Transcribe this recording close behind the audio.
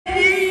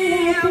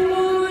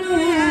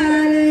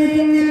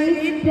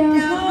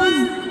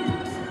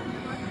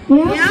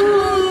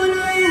يقول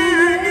يا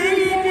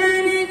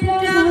ليتني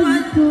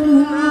اتخذت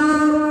مع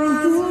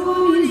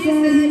الرسول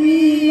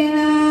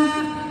سبيلا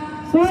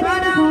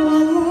صدق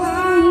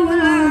الله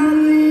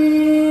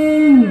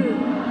العظيم.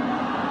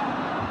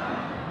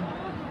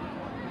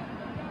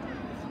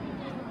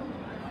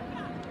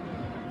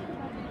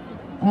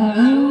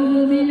 أعوذ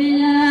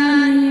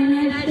بالله من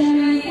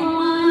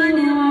الشيطان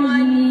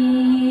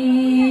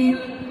الرجيم.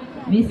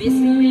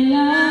 بسم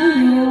الله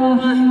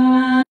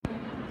الرحمن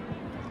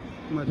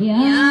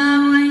يا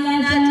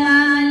ويلتى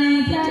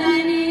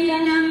ليتني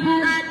لم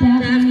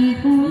أتخذ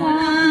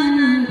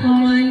فلانا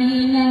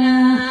خليلا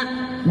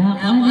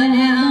لقد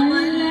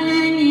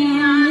أضلني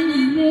عن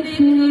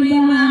الذكر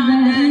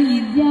بعد إذ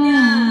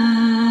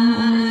جاءني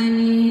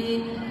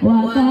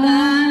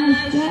وكان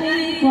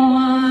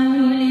الشيطان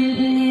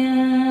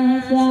للإنسان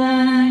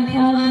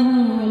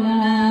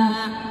خذولا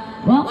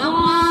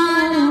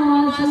وقال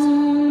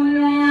الرسول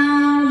يا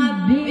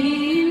رب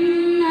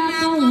إن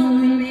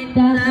قومي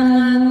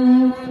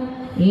اتخذوا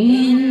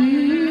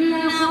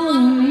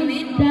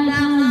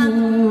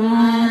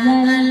هذا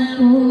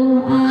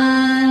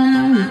القرآن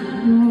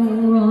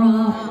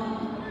مهجورا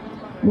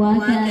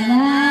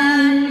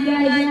وكذلك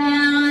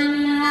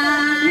جعلنا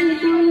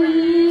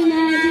لكل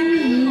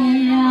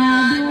نبي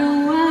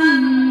عدوا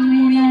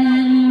من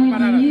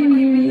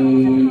المجرمين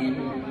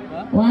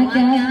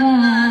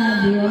وكفى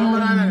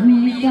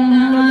بربك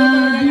هاديا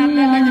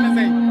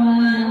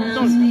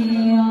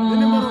ونصيرا.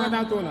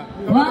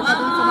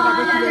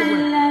 وقال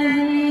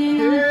الذين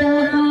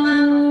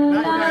كفروا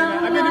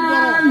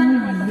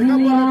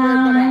لولا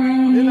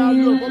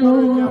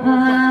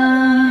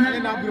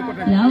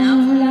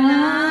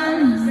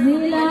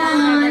نزل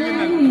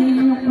عليه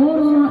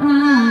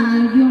القرآن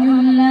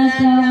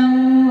جملة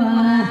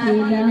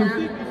واحدة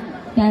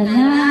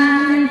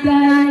كذلك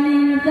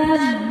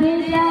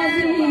لنثبت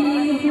به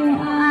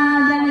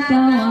فؤادك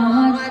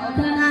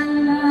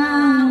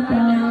ورتلناه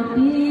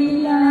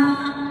ترتيلا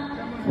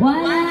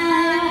ولا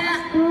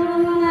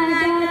يأتونك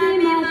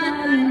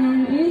بمثل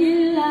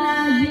إلا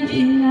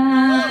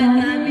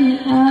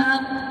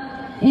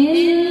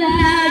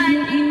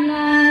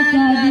جئناك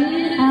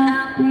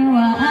بالحق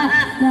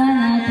وأحسن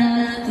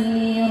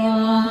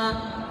تفسيرا.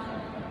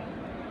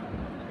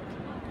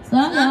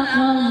 صدق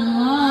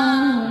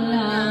الله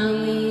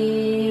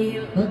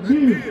العظيم.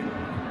 تكبير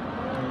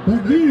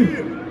تكبير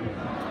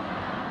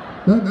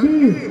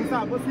تكبير.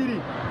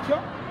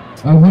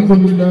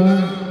 Alhamdulillah,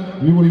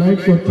 we would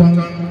like to thank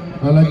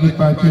Alaji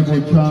Pachibo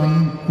Chang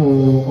for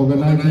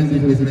organizing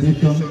this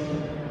recitation.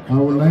 I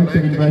would like to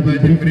invite him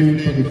briefly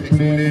to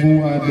explain who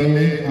are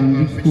they and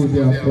which school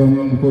they are from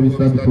before we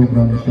start the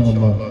program,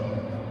 inshallah.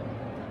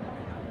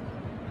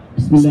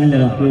 بسم الله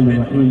الرحمن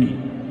الرحيم.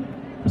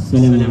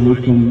 السلام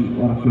عليكم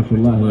ورحمة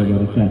الله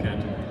وبركاته.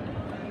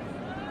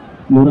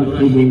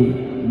 نرحب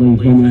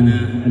ضيفنا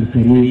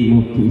الكريم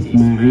مفتي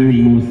إسماعيل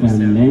موسى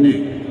منك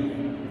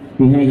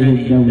في هذه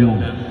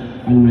الدولة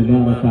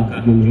المباركة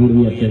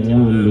جمهورية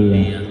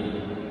الغامبيا،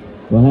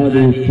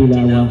 وهذه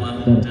التلاوة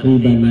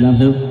ترحيبا له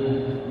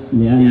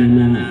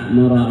لأننا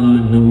نرى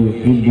أنه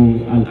يحب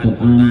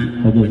القرآن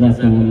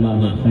فجزاكم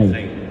الله خير.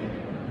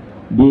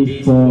 This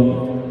for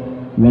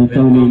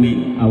welcoming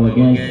our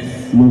guest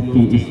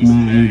Mufti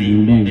Ismail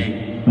Menk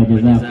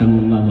فجزاكم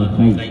الله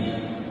خير.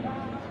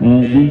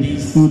 These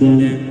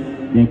students,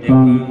 they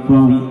come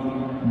from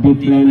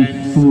different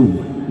schools.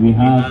 We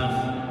have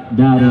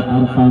Darul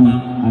Arqam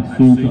at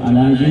Sintu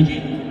Alaji,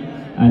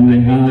 and we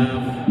have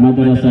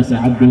Madrasat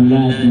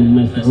Abdullah bin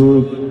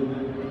Mas'ud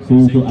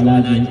Sintu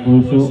Alaji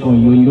also, or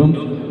Yundum,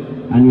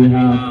 and we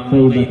have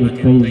Faybat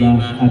Fayba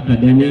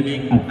Academic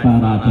at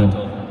Farato.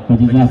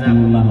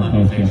 Fajazakumullahu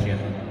khairan.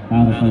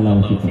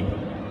 Barakallahu fikum.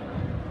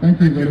 Thank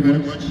you very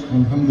much.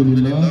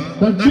 Alhamdulillah.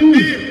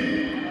 Takbir!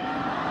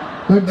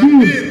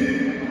 Takbir!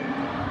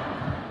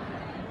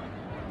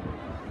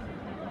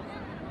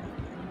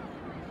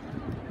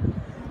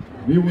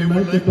 We would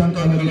like to thank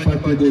Alaji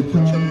Pachibo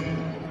Chang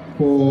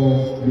for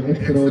the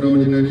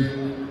extraordinary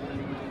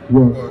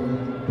work.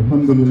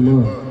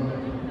 Alhamdulillah.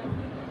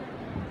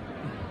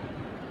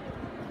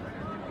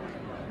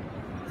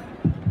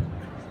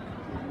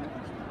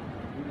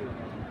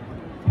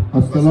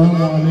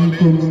 Assalamu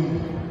alaikum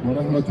wa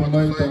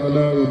rahmatullahi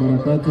ta'ala wa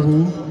barakatuhu.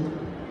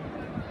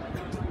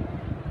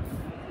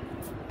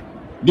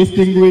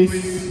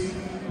 Distinguished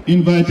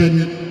invited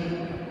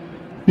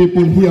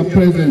people here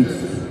present,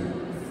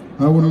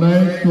 I would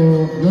like to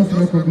just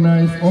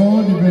recognize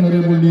all the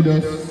venerable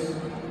leaders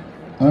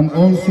and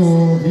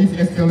also His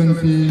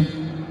Excellency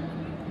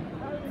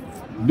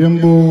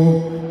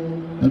Dembo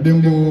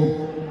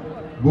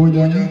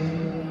Bojang,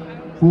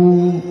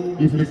 who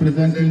is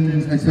representing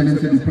His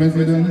Excellency the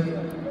President.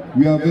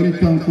 We are very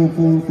thankful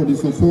for the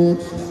support.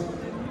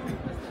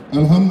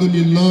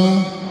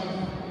 Alhamdulillah,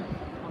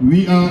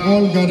 we are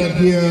all gathered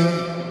here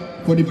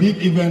for the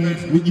big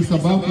event which is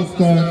about to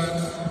start.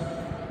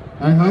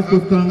 I have to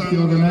thank the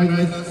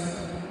organizers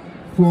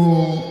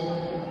for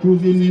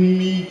choosing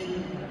me,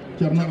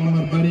 Charna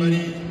Omar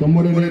Bari, to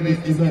moderate this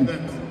event.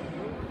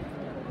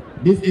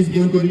 This is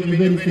going to be a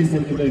very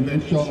simple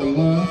event,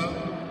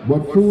 inshallah,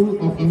 but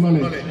full of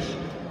knowledge.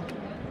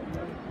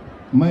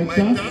 My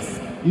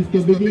task is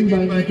to begin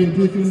by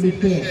introducing the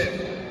chair.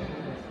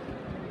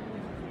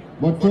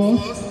 But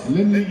first,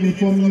 let me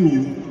inform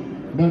you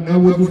that I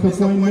will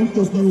disappoint most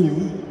of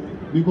you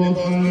because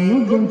I am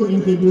not going to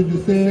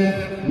introduce the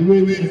chair the way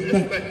you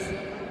expect.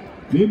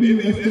 Maybe you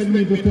expect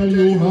me to tell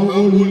you how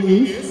old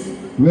he is,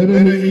 whether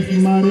he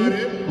is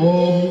married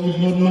or he is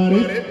not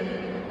married,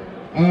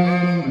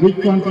 which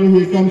country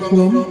he comes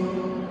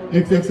from,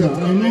 etc.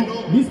 I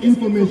know this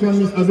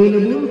information is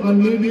available and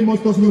maybe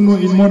most of you know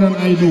it more than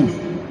I do.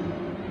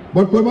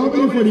 But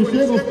probably for the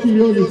sake of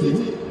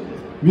curiosity,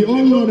 we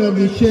all know that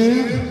the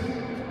chair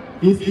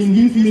is in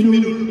his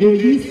middle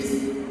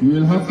ages, you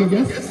will have to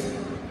guess,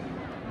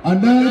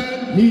 and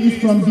that he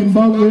is from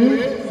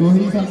Zimbabwe, so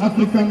he is an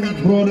African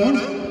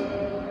brother.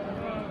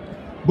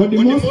 But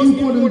the most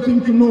important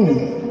thing to know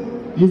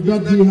is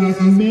that he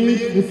has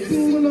made a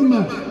singular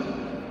mark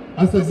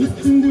as a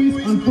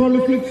distinguished and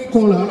prolific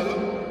scholar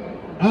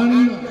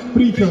and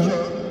preacher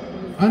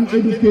and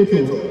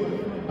educator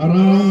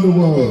around the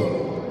world.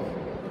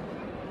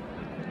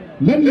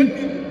 Let me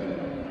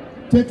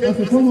take as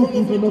a form of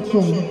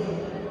introduction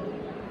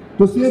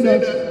to say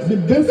that the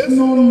best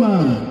known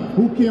man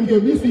who came to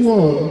this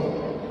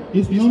world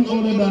is none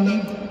other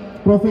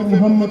than Prophet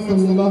Muhammad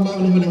sallallahu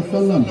alaihi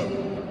wasallam.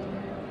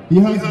 He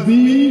has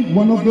been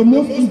one of the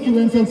most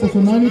influential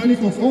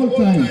personalities of all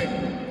time.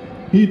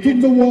 He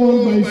took the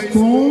world by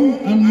strong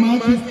and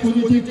marked his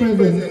positive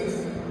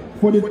presence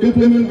for the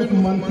betterment of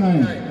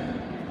mankind.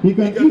 He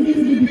can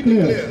easily be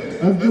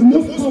declared as the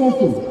most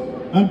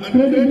powerful and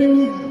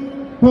credible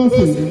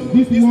person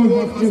this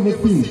world has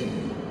ever seen.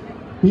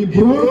 He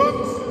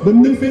brought the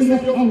message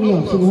of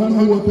Allah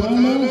subhanahu wa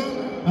ta'ala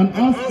and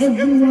asked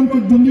everyone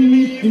to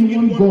believe in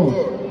one God.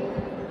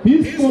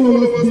 His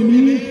followers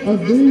believed as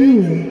they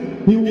knew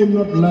he would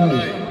not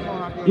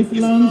lie.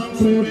 Islam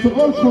spread to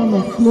all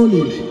corners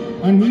slowly,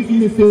 and his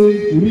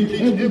message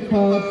reached every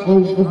part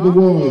of the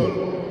world.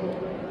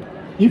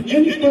 If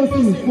any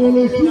person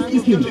follows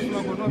his teaching,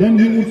 then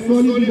he will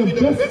surely be the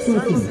best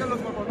person.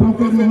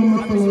 Prophet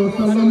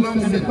Muhammad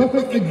set the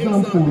perfect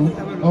example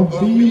of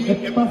being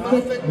a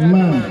perfect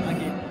man.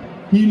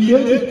 He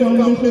laid the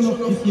foundation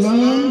of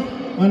Islam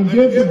and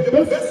gave the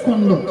best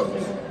conduct.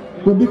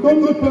 To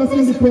become the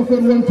person the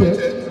Prophet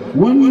wanted,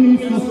 one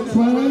needs to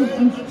strive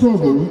and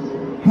struggle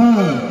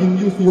hard in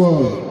this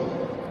world.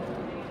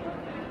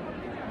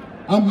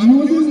 I'm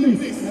using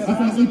this as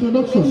an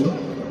introduction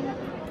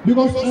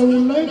because I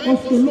would like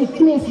us to look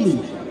closely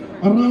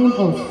around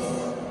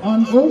us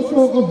and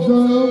also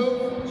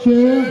observe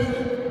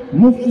Sheikh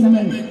Mufti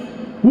menk,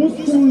 whose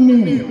full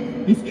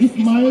name is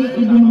Ismail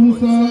ibn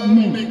Musa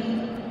menk.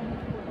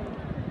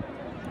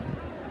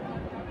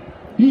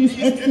 He is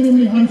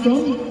extremely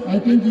handsome, I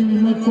think we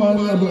will not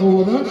quarrel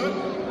over that.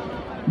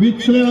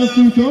 With clear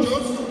features,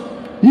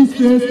 his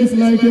face is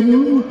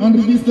likable and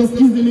registers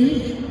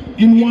easily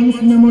in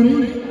one's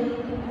memory.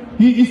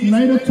 He is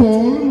neither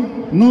tall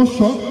nor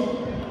short,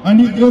 and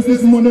he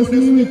dresses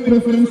modestly with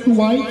preference to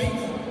white.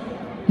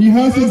 He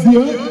has a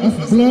beard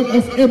as black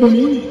as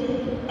ebony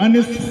and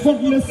a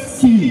spotless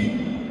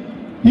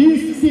skin.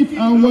 His teeth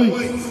are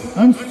white,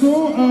 and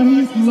so are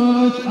his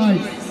large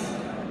eyes.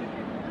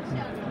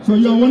 So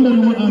you're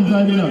wondering what I'm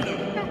driving at.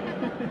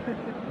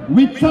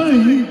 With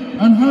time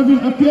and having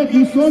appeared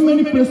in so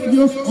many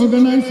prestigious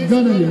organized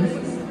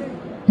gatherings,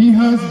 he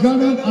has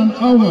gathered an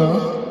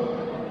aura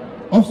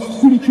of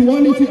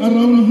spirituality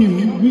around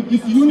him which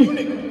is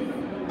unique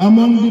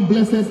among the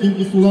blessed in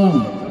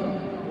Islam.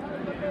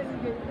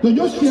 To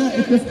just share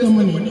a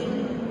testimony,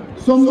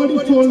 somebody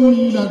told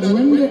me that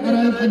when they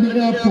arrived at the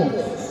airport,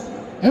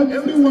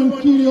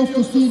 everyone curious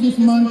to see this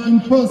man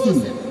in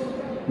person.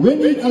 When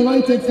he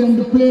alighted from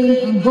the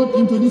plane and got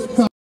into this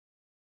car,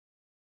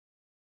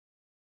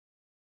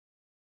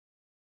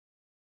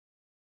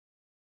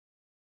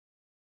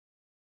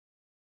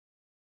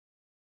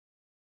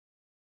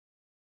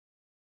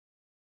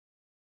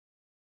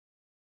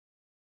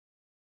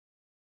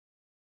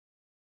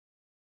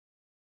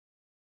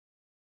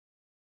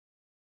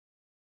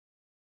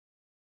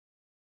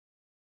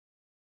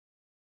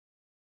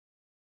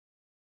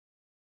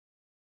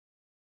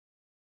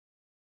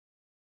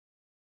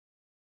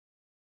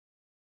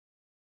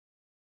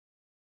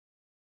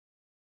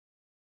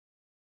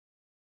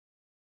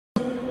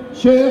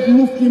 Sheikh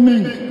Mufti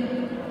menk,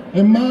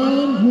 a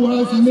man who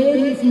has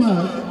made his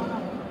mark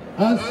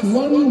as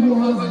one who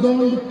has done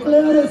the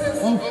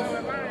clearest of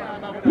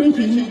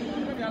preaching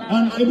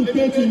and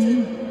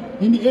educating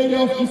in the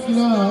area of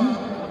Islam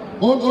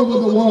all over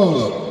the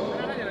world.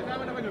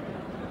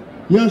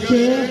 Ya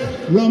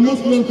Sheikh, you are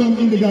most welcome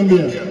in the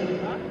Gambia.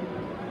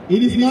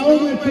 It is now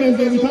my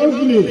pleasure without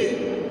delay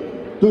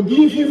to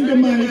give him the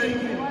mic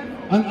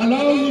and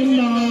allow him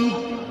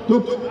now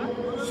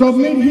to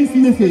submit his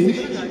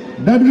message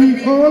that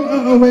we all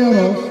are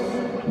aware of,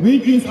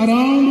 which is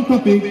around the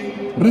topic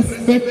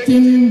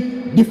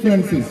respecting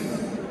differences.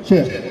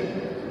 Sheikh.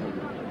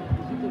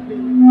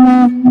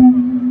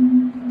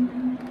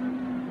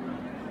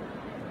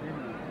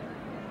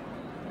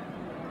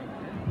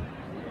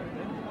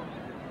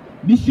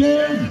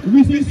 Sheikh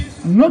wishes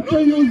not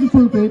to use the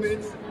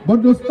pulpit,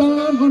 but to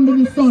stand under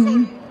the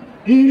sun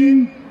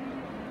in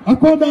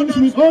accordance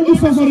with all the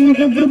suffering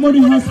everybody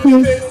has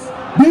faced.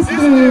 This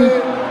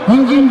day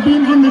has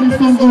been under the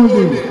sun all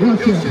day. Yes,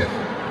 Sheikh.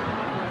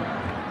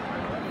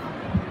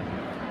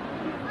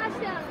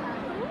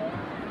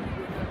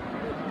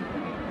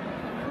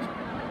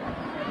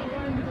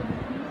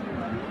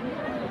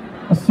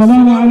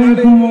 السلام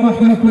عليكم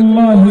ورحمة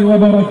الله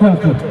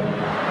وبركاته.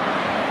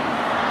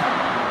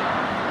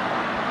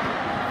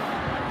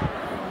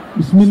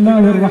 بسم الله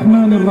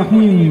الرحمن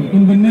الرحيم.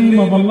 In the name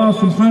of Allah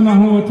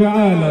subhanahu wa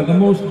ta'ala, the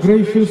most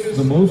gracious,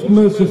 the most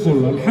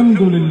merciful.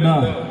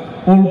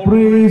 Alhamdulillah. All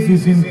praise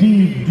is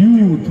indeed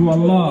due to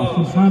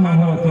Allah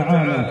subhanahu wa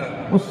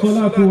ta'ala.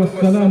 Wassalatu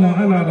wassalamu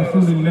ala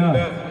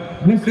rasulillah.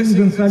 Blessings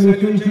and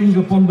salutations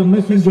upon the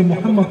Messenger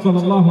Muhammad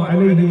sallallahu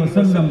alayhi wa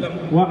sallam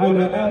wa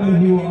ala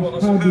alihi wa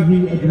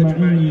ashabihi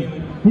ajma'een,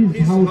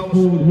 his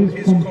household,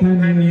 his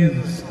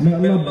companions. May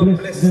Allah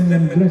bless them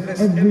and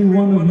bless every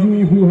one of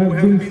you who have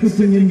been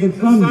sitting in the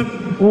sun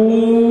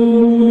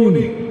all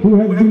morning, who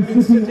have been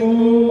sitting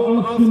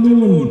all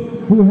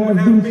afternoon, who have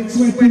been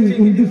sweating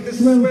in this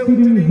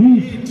sweltering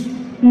heat,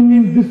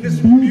 in this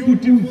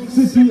beautiful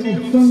city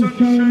of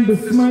sunshine, the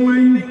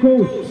smiling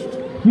coast.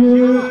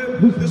 Here,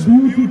 this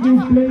beautiful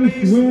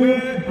place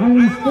where I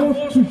am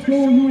forced to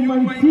show you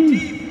my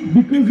teeth,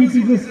 because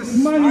it is a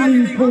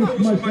smiling coast,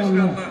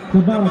 mashallah,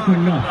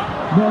 tabarakallah.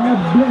 May Allah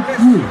bless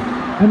you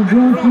and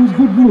grant you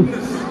good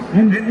looks,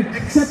 and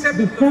accept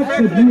the fact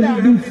that you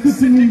have been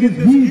sitting in this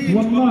heat.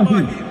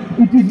 Wallahi,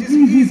 it is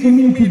easy for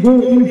me to go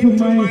into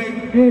my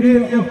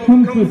area of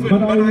comfort,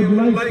 but I would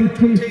like to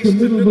taste a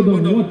little bit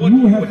of what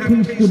you have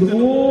tasted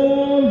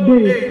all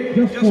day,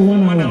 just for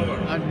 1 hour.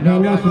 May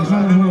Allah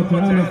subhanahu wa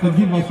ta'ala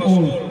forgive us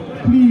all.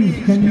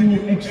 Please, can you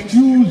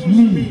excuse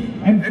me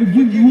and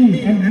forgive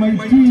me and my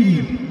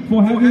team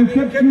for having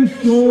kept you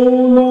so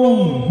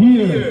long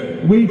here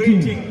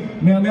waiting.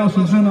 May Allah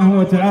subhanahu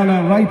wa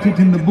ta'ala write it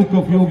in the book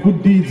of your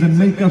good deeds and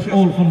make us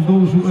all from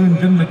those who earn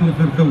Jannatul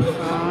Firdaus.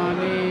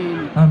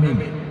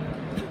 Ameen.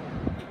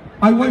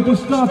 I want to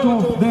start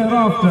off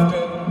thereafter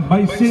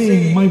by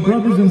saying, my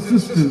brothers and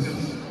sisters,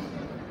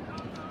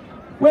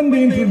 when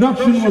the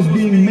introduction was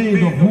being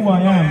made of who I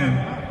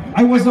am,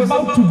 I was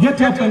about to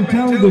get up and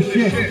tell the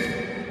Sheikh,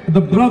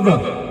 the brother,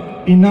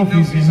 enough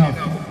is enough.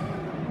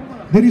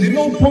 There is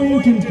no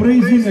point in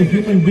praising a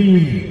human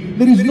being.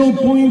 There is no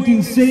point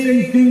in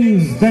saying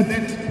things that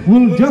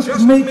will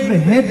just make the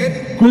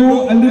head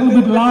go a little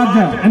bit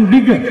larger and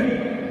bigger,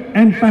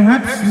 and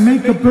perhaps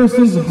make a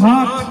person's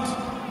heart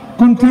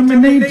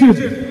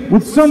contaminated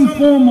with some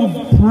form of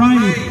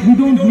pride. We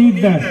don't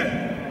need that.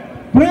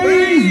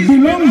 Praise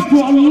belongs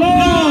to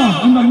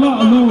Allah and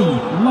Allah alone.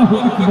 Allahu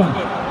Akbar.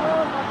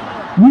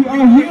 We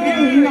are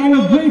here in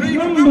our great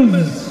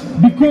numbers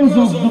because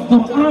of the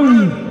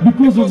Quran,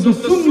 because of the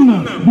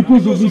Sunnah,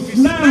 because of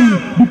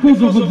Islam,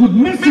 because of a good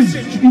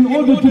message, in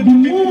order to be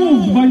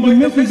moved by the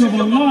message of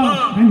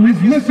Allah and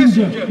His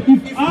Messenger.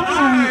 If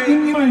I,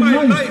 in my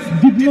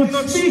life, did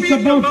not speak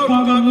about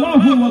Qala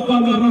Allahu wa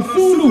Qala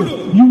Rasuluh,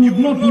 you would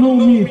not know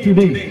me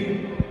today.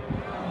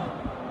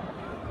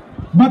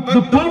 But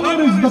the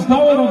power is the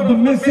power of the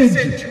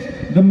message,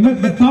 the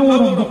power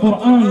of the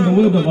Quran, the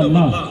word of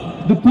Allah.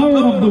 The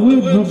power of the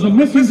words of the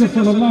Messenger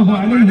sallallahu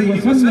alayhi wa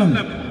sallam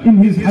in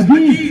his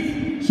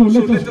hadith. So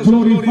let us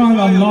glorify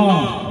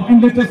Allah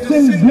and let us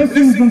send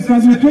blessings and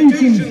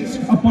salutations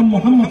upon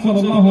Muhammad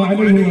sallallahu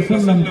alayhi wa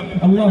sallam.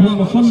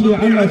 Allahumma salli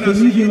ala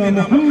Sayyidina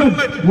Muhammad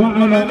wa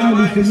ala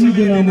ali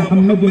Sayyidina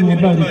Muhammadin wa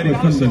barik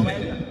wa sallam.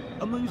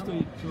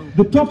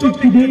 The topic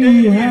today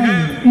we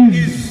have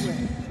is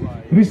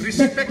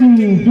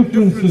respecting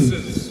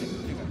differences.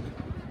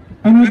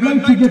 And I'd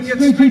like to get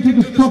straight into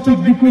this topic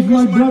because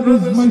my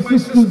brothers, my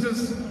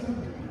sisters,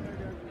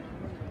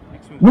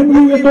 when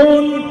we were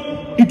born,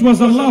 it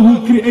was Allah who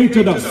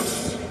created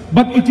us.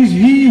 But it is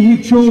He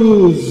who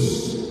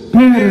chose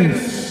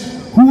parents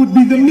who would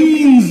be the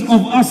means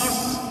of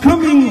us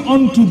coming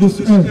onto this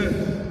earth.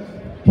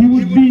 He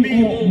would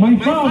be, oh, my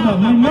father,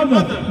 my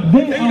mother,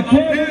 they are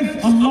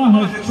parents Allah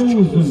has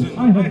chosen.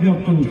 I have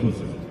not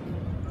chosen.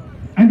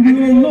 And we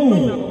all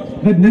know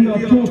that we are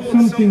taught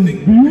something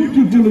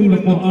beautiful in the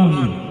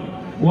Quran.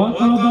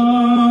 وَقَضَى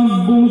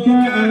رَبُّكَ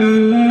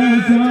أَلَّا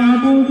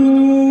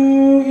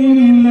تَعْبُدُوا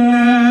إِلَّا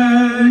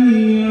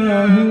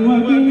إِيَّاهُ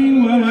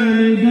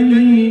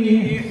وَبِالْوَالِدَيْنِ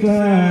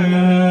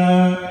إِحْسَانًا.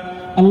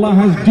 Allah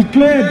has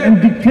declared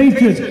and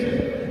dictated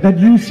that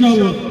you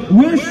shall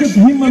worship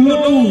Him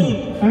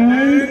alone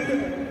and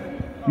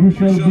you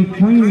shall be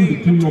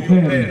kind to your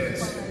parents.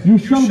 You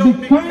shall be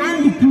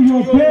kind to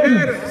your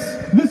parents.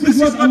 This is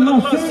what Allah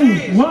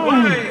says.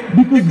 Why?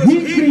 Because He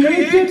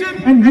created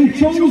and He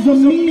chose a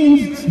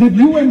means that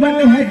you and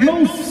I had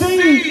no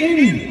say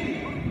in.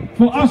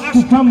 for us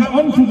to come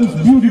onto this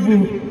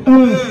beautiful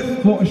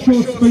earth for a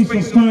short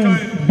space of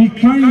time. Be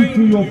kind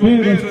to your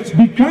parents,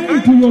 be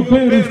kind to your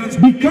parents,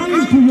 be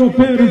kind to your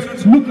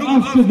parents, look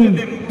after them,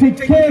 take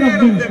care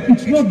of them.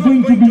 It's not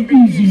going to be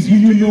easy. Do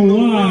you know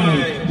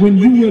why? When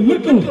you were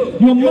little,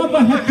 your mother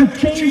had to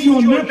change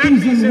your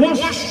nappies and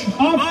wash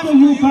after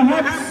you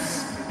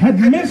perhaps had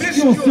messed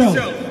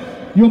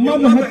yourself. Your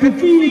mother had to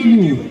feed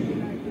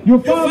you. Your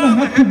father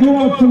had to go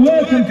out to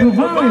work and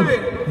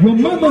provide. Your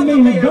mother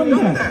may have done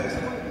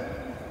that.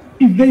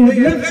 If they had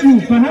left you,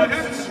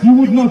 perhaps you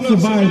would not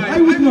survive.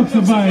 I would not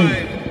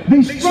survive.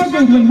 They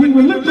struggled when we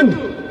were little.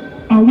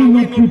 Are we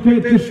not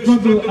prepared to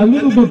struggle a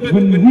little bit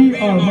when we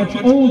are much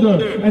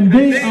older and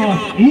they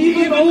are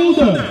even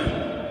older?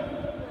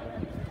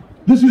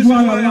 This is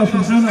why Allah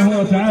subhanahu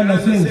wa ta'ala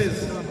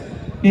says,